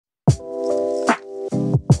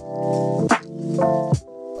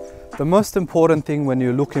The most important thing when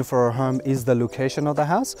you're looking for a home is the location of the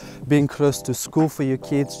house, being close to school for your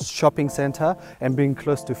kids, shopping center, and being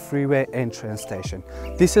close to freeway and train station.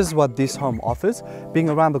 This is what this home offers, being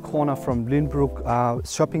around the corner from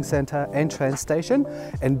Lynbrook shopping center and train station,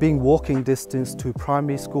 and being walking distance to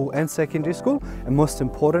primary school and secondary school, and most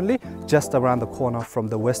importantly, just around the corner from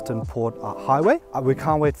the Western Port Highway. We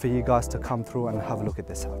can't wait for you guys to come through and have a look at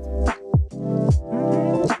this house.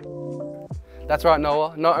 That's right,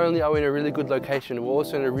 Noah. Not only are we in a really good location, we're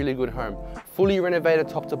also in a really good home. Fully renovated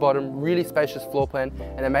top to bottom, really spacious floor plan,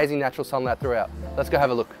 and amazing natural sunlight throughout. Let's go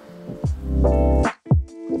have a look.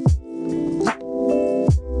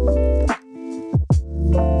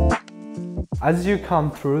 As you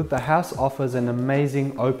come through, the house offers an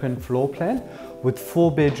amazing open floor plan with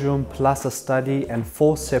 4-bedroom plus a study and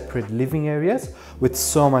 4 separate living areas with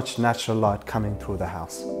so much natural light coming through the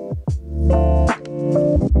house.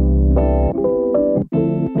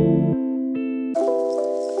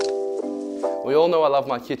 We all know I love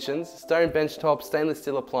my kitchens, stone benchtops, stainless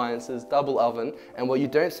steel appliances, double oven, and what you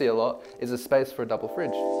don't see a lot is a space for a double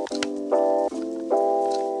fridge.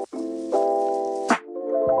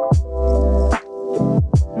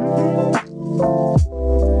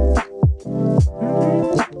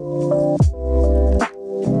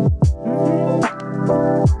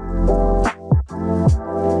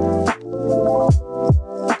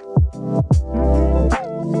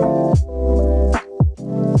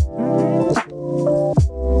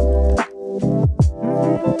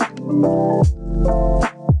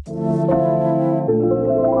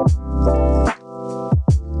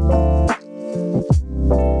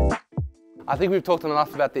 I think we've talked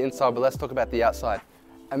enough about the inside, but let's talk about the outside.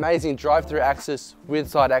 Amazing drive-through access with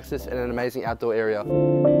side access and an amazing outdoor area.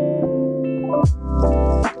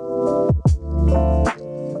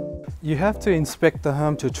 You have to inspect the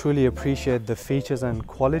home to truly appreciate the features and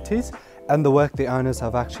qualities and the work the owners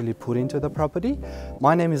have actually put into the property.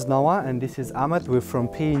 My name is Noah and this is Ahmed. We're from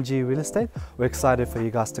P&G Real Estate. We're excited for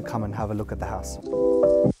you guys to come and have a look at the house.